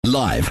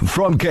Live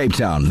from Cape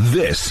Town,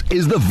 this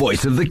is the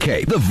Voice of the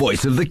Cape. The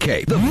Voice of the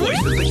Cape. The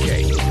Voice of the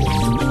Cape.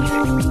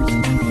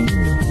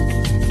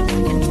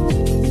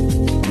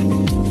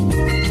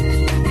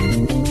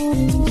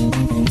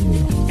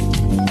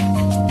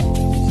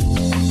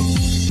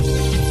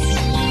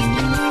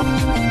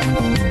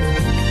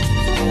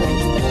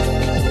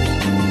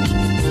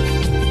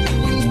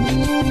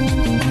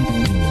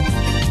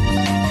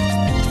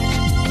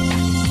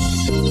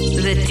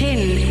 The 10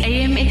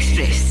 a.m.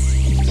 Express.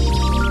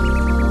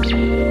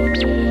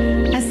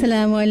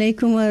 Assalamu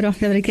alaikum wa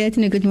rahmatullahi wa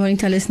barakatuh. Good morning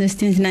to our listeners.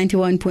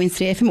 91.3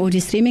 FM audio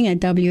streaming at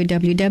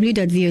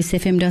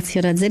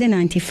www.vosfm.co.za,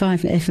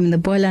 95 FM in the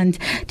Boland.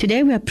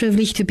 Today we are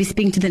privileged to be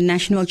speaking to the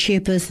national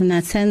chairperson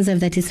at SANZAF,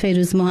 that is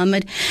Feiruz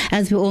Mohammed.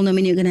 As we all know,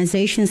 many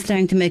organizations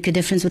trying to make a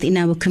difference within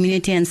our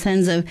community, and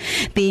SANZAF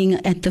being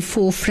at the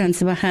forefront,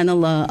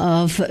 subhanallah,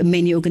 of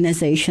many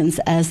organizations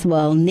as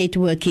well,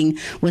 networking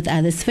with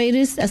others.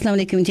 Feiruz,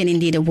 assalamu alaikum, and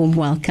indeed a warm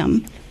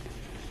welcome.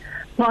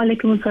 Wa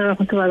alaikum assalam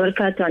wa rahmatullahi wa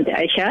barakatuh, Auntie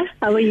Aisha.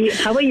 How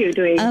are you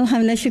doing?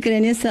 Alhamdulillah,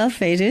 shukran. Yourself,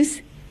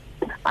 Feiruz?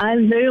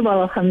 I'm very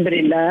well,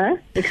 alhamdulillah.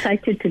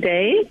 Excited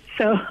today,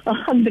 so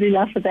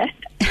alhamdulillah for that.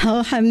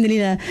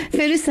 Alhamdulillah.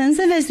 Feiruz,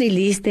 SANZAF has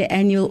released their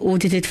annual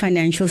audited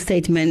financial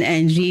statement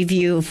and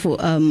review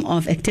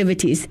of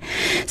activities.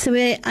 So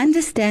we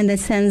understand that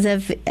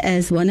SANZAF,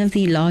 as one of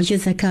the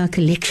largest zakah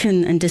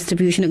collection and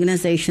distribution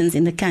organizations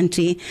in the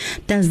country,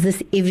 does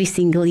this every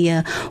single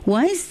year.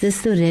 Why is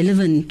this so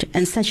relevant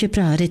and such a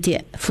priority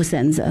for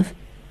SANZAF?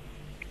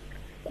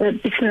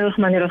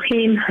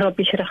 Bismillahirrahmanirrahim.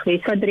 Rabbi shrah li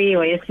sadri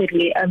wa yassir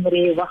li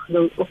amri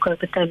wahlul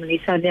 'uqdatan min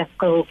lisani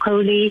yafqahu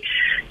qawli.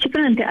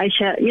 Shukran, Auntie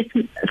Aisha. Yes,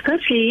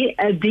 firstly,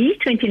 these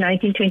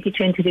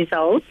 2019-2020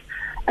 results,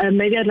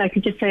 maybe I'd like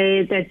to just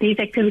say that these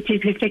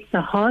activities reflect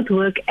the hard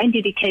work and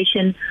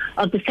dedication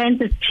of the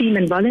SANZAF team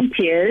and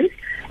volunteers,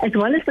 as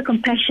well as the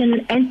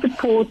compassion and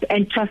support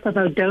and trust of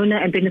our donor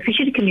and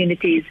beneficiary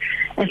communities.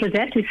 And for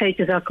that, we say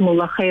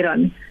Jazakumullah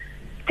khairan.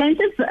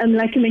 SANZAF,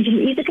 like you mentioned,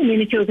 is a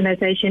community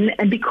organization,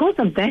 and because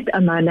of that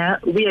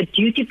amana, we are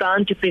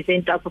duty-bound to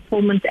present our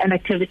performance and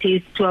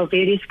activities to our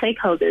various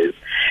stakeholders,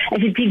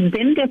 as it gives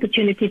them the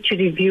opportunity to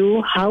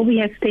review how we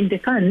have spent the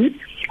funds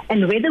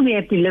and whether we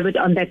have delivered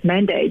on that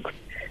mandate.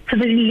 So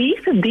the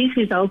release of these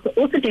results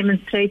also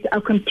demonstrates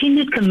our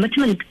continued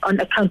commitment on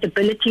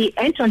accountability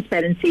and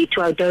transparency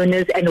to our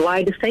donors and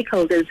wider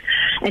stakeholders.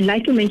 And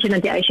like you mentioned,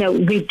 Auntie Aisha,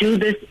 we do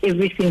this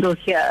every single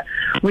year.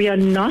 We are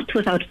not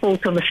without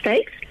faults or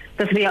mistakes,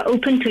 but we are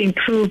open to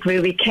improve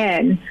where we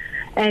can.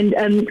 And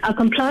our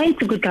compliance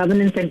to good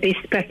governance and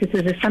best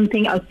practices is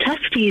something our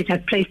trustees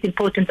have placed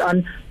importance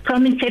on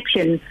from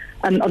inception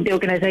of the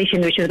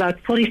organization, which was about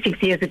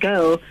 46 years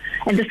ago.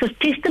 And this was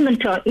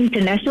testament to our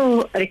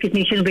international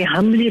recognition we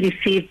humbly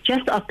received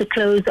just after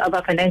close of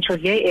our financial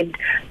year end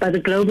by the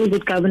Global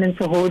Good Governance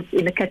Awards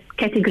in the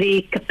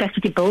category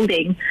Capacity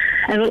Building.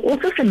 And what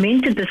also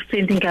cemented the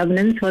strength in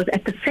governance was,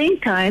 at the same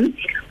time,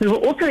 we were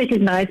also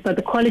recognized by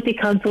the Quality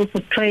Council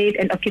for Trade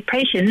and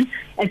Occupation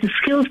as a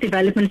skills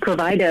development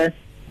provider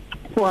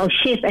for our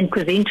chef and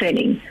cuisine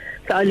training.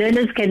 So our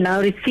learners can now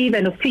receive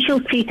an official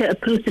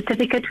CETA-approved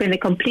certificate when they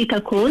complete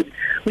our course,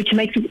 which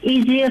makes it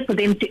easier for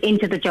them to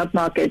enter the job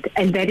market.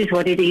 And that is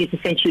what it is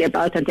essentially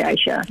about, Auntie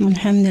Aisha.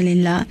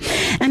 Alhamdulillah.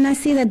 And I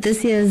see that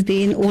this year has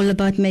been all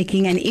about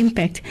making an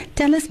impact.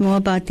 Tell us more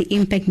about the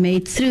impact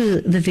made through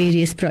the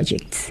various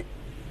projects.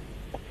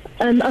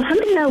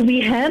 Alhamdulillah,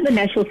 we have a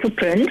national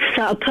footprint,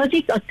 so our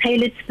projects are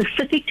tailored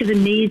specific to the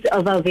needs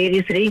of our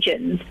various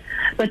regions,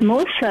 but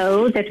more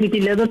so that we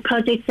deliver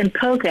projects and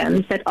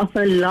programs that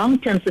offer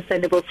long-term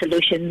sustainable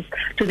solutions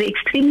to the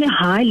extremely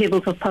high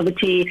levels of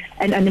poverty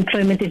and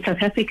unemployment in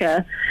South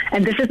Africa,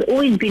 and this has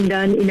always been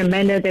done in a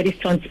manner that is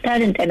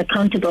transparent and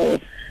accountable.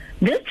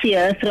 This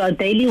year, through our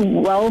daily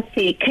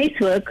welfare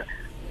casework,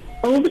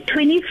 over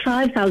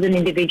 25,000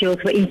 individuals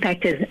were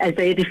impacted as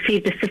they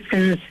received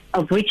assistance,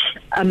 of which,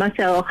 I must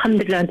say,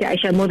 alhamdulillah, Auntie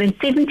Aisha, more than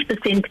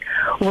 70%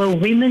 were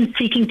women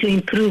seeking to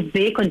improve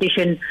their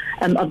condition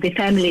of their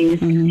families.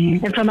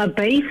 Mm-hmm. And from our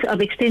base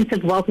of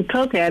extensive welfare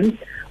programs,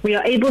 we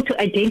are able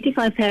to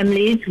identify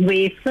families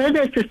where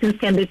further assistance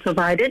can be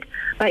provided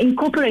by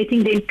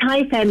incorporating the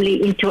entire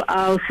family into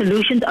our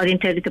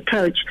solutions-oriented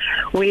approach,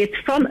 where it's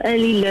from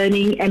early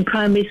learning and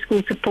primary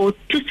school support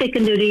to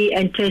secondary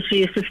and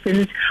tertiary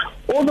assistance,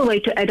 all the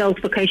way to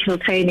adult vocational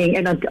training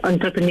and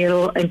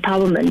entrepreneurial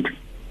empowerment.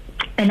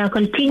 And our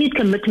continued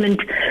commitment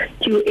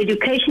to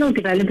educational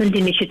development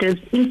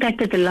initiatives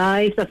impacted the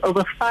lives of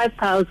over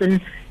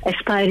 5,000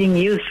 aspiring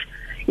youth,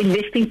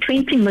 investing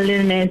 20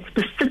 million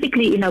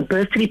specifically in our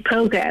bursary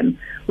program,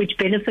 which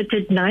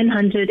benefited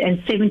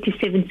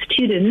 977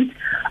 students,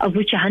 of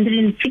which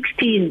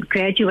 116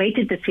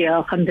 graduated this year,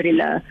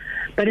 alhamdulillah.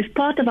 But as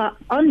part of our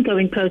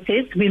ongoing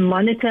process, we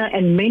monitor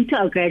and mentor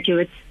our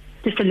graduates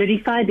to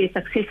solidify their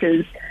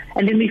successes.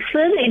 And then we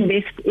further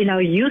invest in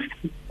our youth,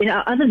 in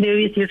our other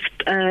various youth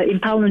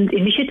empowerment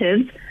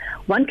initiatives.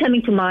 One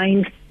coming to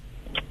mind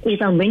is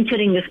our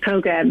mentoring this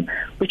program,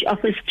 which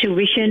offers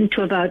tuition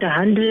to about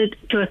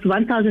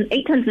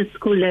 1,800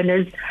 school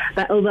learners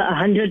by over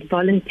 100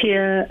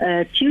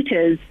 volunteer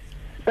tutors.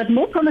 But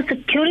more from a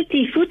food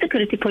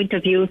security point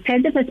of view,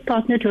 SANZAF has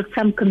partnered with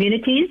some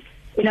communities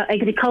in our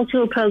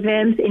agricultural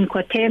programs in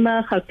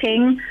KwaThema,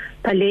 Gauteng,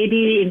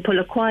 Paledi in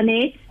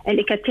Polokwane, and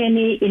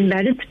Ikateni in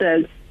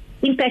Maritzburg,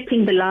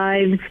 impacting the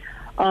lives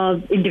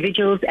of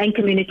individuals and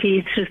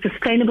communities through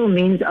sustainable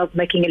means of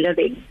making a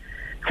living.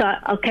 So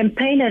our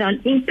campaign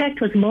around impact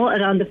was more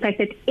around the fact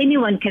that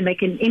anyone can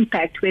make an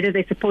impact, whether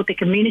they support the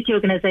community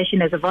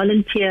organization as a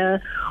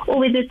volunteer or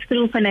whether it's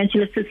through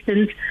financial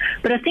assistance.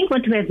 But I think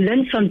what we have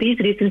learned from these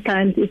recent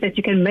times is that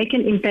you can make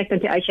an impact,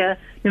 Auntie Aisha,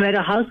 no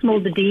matter how small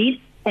the deed,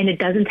 and it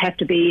doesn't have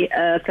to be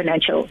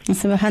financial.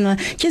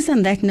 Subhanallah. Just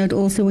on that note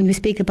also, when we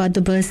speak about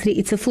the bursary,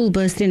 it's a full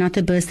bursary, not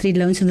a bursary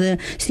loan. So the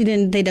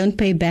student, they don't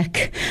pay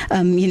back,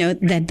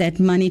 that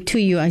money to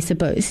you, I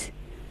suppose.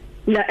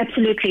 No,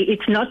 absolutely.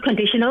 It's not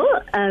conditional.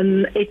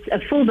 It's a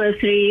full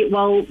bursary.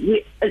 Well,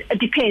 it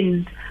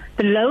depends.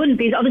 The loan,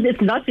 obviously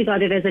it's not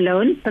regarded as a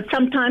loan, but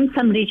sometimes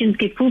some regions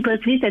give full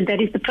bursaries, and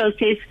that is the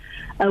process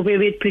where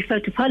we prefer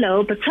to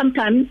follow. But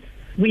sometimes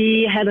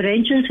we have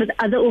arrangements with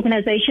other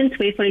organizations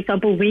where, for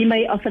example, we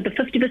may offer the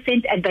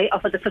 50% and they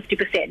offer the 50%.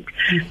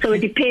 Mm-hmm. So it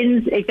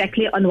depends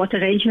exactly on what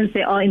arrangements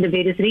there are in the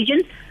various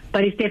regions,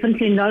 but it's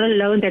definitely not a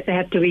loan that they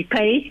have to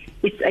repay.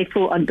 It's a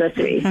full-on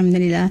bursary.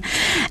 Alhamdulillah.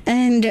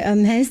 And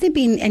has there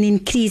been an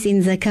increase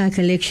in zakah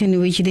collection,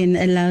 which then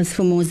allows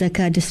for more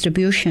zakah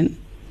distribution?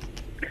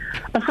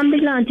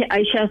 Alhamdulillah, Auntie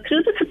Aisha,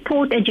 through the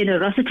support and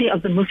generosity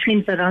of the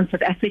Muslims around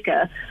South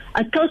Africa,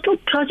 our total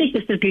project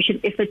distribution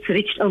efforts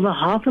reached over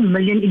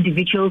 500,000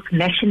 individuals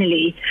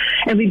nationally.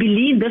 And we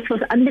believe this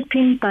was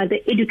underpinned by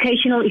the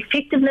educational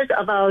effectiveness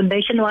of our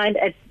nationwide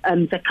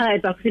zakah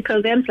advocacy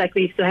programs, like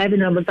we used to have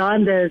in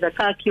Ramadan, the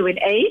zakah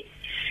Q&A.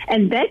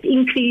 And that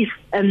increased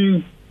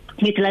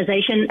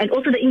utilization, and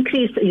also the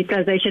increased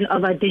utilization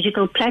of our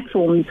digital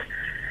platforms.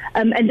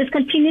 And this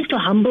continues to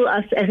humble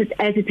us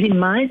as it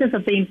reminds us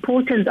of the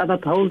importance of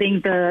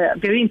upholding the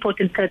very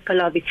important third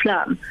pillar of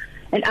Islam.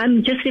 And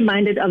I'm just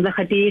reminded of the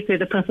hadith where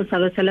the Prophet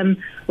ﷺ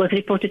was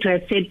reported to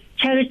have said,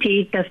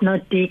 charity does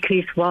not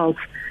decrease wealth.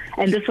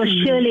 And this was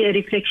surely a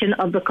reflection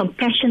of the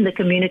compassion the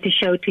community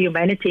showed to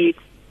humanity,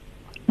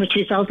 which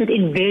resulted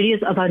in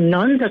various of our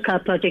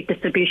non-zakah project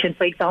distribution.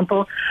 For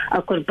example,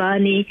 our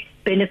Qurbani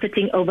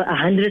benefiting over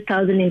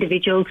 100,000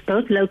 individuals,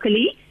 both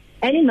locally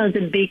and in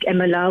Mozambique and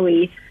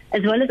Malawi,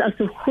 as well as our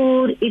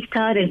Suhoor,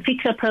 Iftar and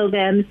Fitra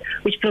programs,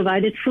 which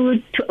provided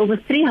food to over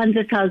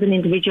 300,000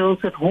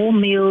 individuals with home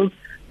meals,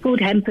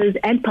 food hampers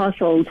and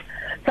parcels.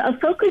 So our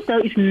focus, though,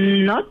 is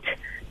not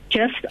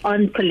just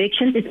on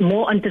collections, it's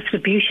more on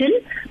distribution,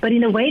 but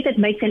in a way that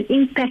makes an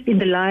impact in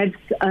the lives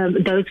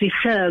of those we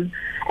serve,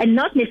 and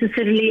not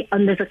necessarily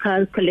on the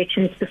zakah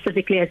collection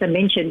specifically, as I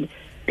mentioned.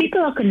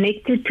 People are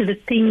connected to the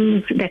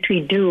things that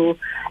we do,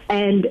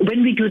 and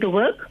when we do the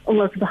work,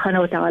 Allah subhanahu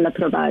wa ta'ala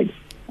provides.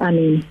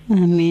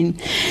 Ameen.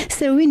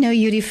 So we know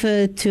you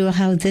refer to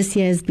how this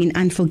year has been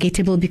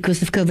unforgettable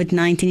because of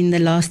COVID-19 in the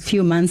last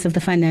few months of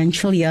the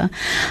financial year.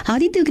 How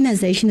did the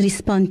organization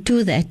respond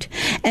to that?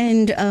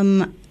 And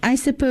I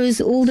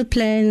suppose all the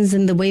plans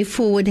and the way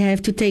forward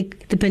have to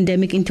take the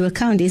pandemic into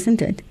account,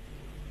 isn't it?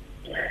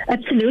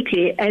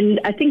 Absolutely. And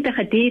I think the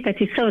hadith that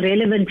is so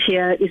relevant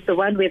here is the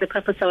one where the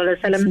Prophet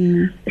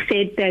ﷺ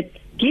said that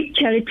give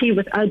charity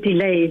without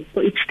delay,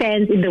 for it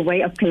stands in the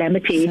way of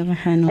calamity.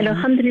 And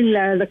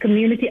alhamdulillah, the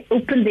community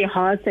opened their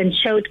hearts and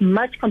showed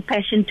much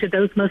compassion to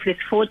those most less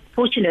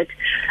fortunate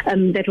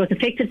that was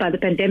affected by the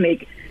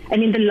pandemic.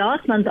 And in the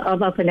last month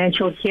of our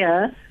financial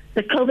year,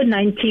 the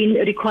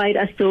COVID-19 required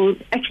us to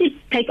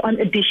actually take on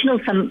additional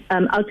some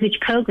outreach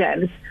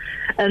programs.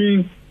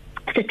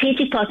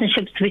 Strategic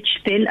partnerships, which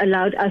then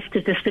allowed us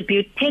to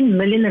distribute 10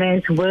 million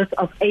rands worth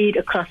of aid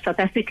across South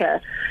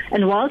Africa.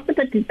 And whilst the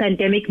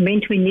pandemic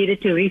meant we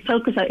needed to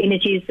refocus our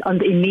energies on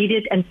the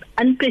immediate and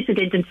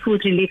unprecedented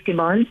food relief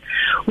demands,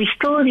 we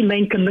still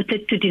remain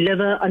committed to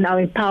deliver on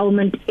our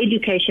empowerment,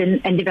 education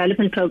and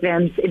development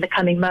programs in the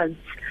coming months.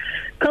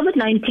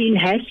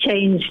 COVID-19 has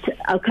changed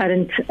our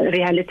current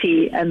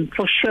reality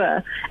for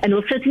sure, and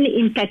will certainly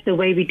impact the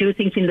way we do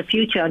things in the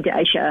future, Auntie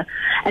Aisha.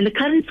 And the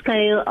current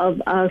scale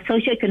of our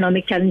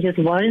socioeconomic challenges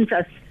warrants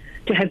us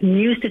to have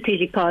new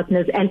strategic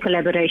partners and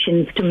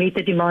collaborations to meet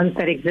the demands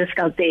that exist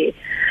out there.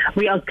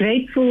 We are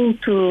grateful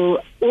to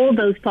all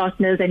those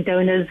partners and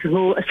donors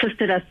who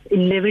assisted us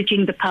in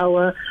leveraging the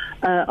power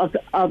of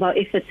our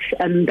efforts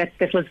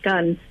that was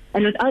done.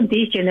 And without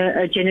these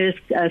generous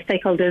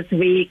stakeholders,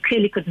 we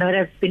clearly could not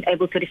have been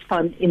able to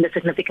respond in the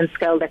significant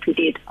scale that we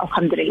did.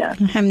 Alhamdulillah.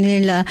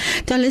 Alhamdulillah.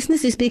 To our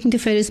listeners, we're speaking to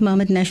Ferris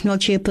Mohammed, National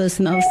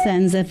Chairperson of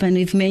SANZAF, and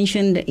we've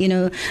mentioned,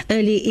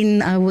 early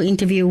in our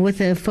interview with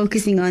her,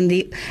 focusing on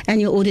the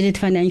annual audited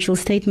financial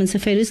statement. So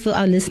Ferris, for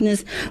our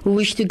listeners who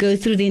wish to go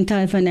through the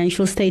entire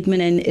financial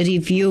statement and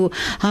review,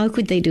 how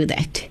could they do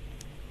that?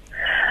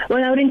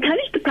 Well, I would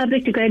encourage the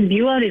public to go and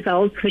view our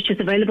results, which is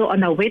available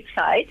on our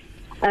website.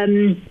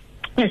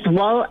 as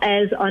well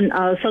as on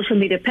our social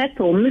media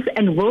platforms,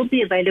 and will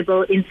be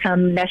available in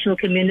some national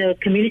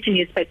community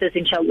newspapers,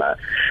 inshallah.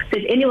 So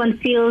if anyone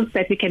feels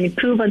that we can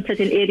improve on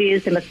certain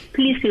areas, then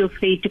please feel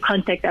free to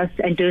contact us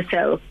and do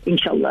so,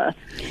 inshallah.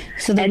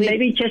 So and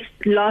maybe just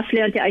lastly,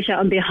 Auntie Aisha,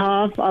 on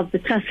behalf of the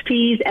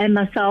trustees and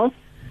myself,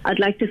 I'd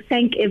like to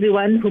thank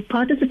everyone who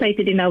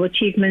participated in our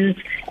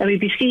achievements, and we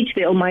beseech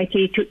the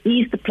Almighty to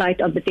ease the plight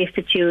of the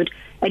destitute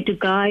and to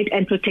guide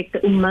and protect the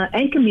Ummah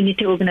and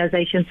community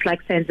organizations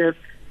like SANZAF,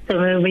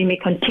 so we may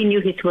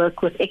continue his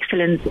work with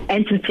excellence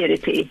and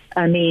sincerity.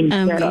 Ameen.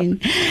 Ameen.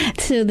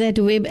 So that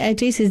web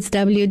address is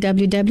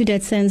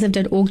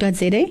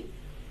www.sanzaf.org.za?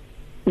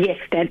 Yes,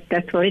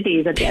 that's what it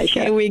is,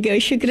 Aisha. Here we go.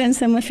 Shukran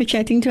so much for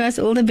chatting to us.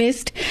 All the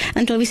best.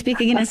 Until we speak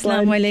again,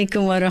 Assalamu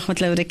alaikum wa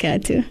rahmatullahi wa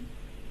barakatuh.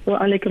 Wa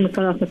alaikum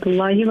assalam wa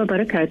rahmatullahi wa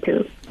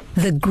barakatuh.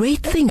 The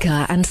great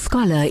thinker and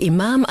scholar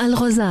Imam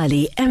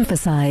al-Ghazali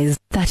emphasized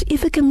that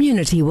if a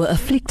community were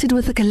afflicted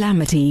with a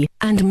calamity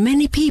and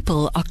many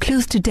people are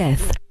close to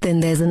death, then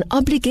there's an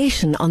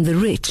obligation on the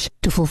rich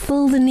to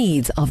fulfill the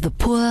needs of the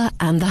poor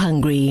and the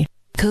hungry.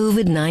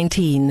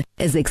 COVID-19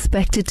 is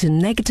expected to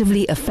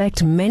negatively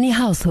affect many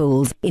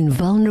households in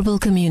vulnerable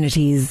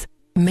communities.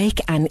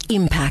 Make an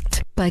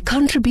impact by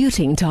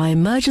contributing to our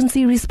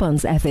emergency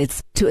response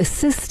efforts to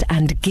assist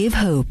and give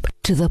hope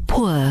to the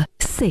poor,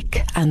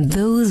 sick, and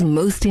those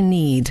most in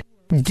need.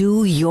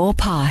 Do your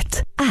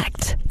part.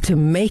 Act to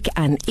make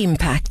an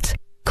impact.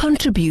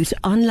 Contribute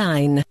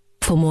online.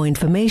 For more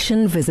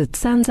information, visit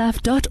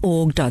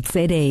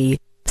sanzaf.org.za.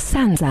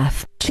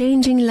 SANZAF,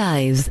 changing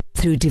lives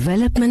through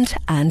development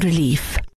and relief.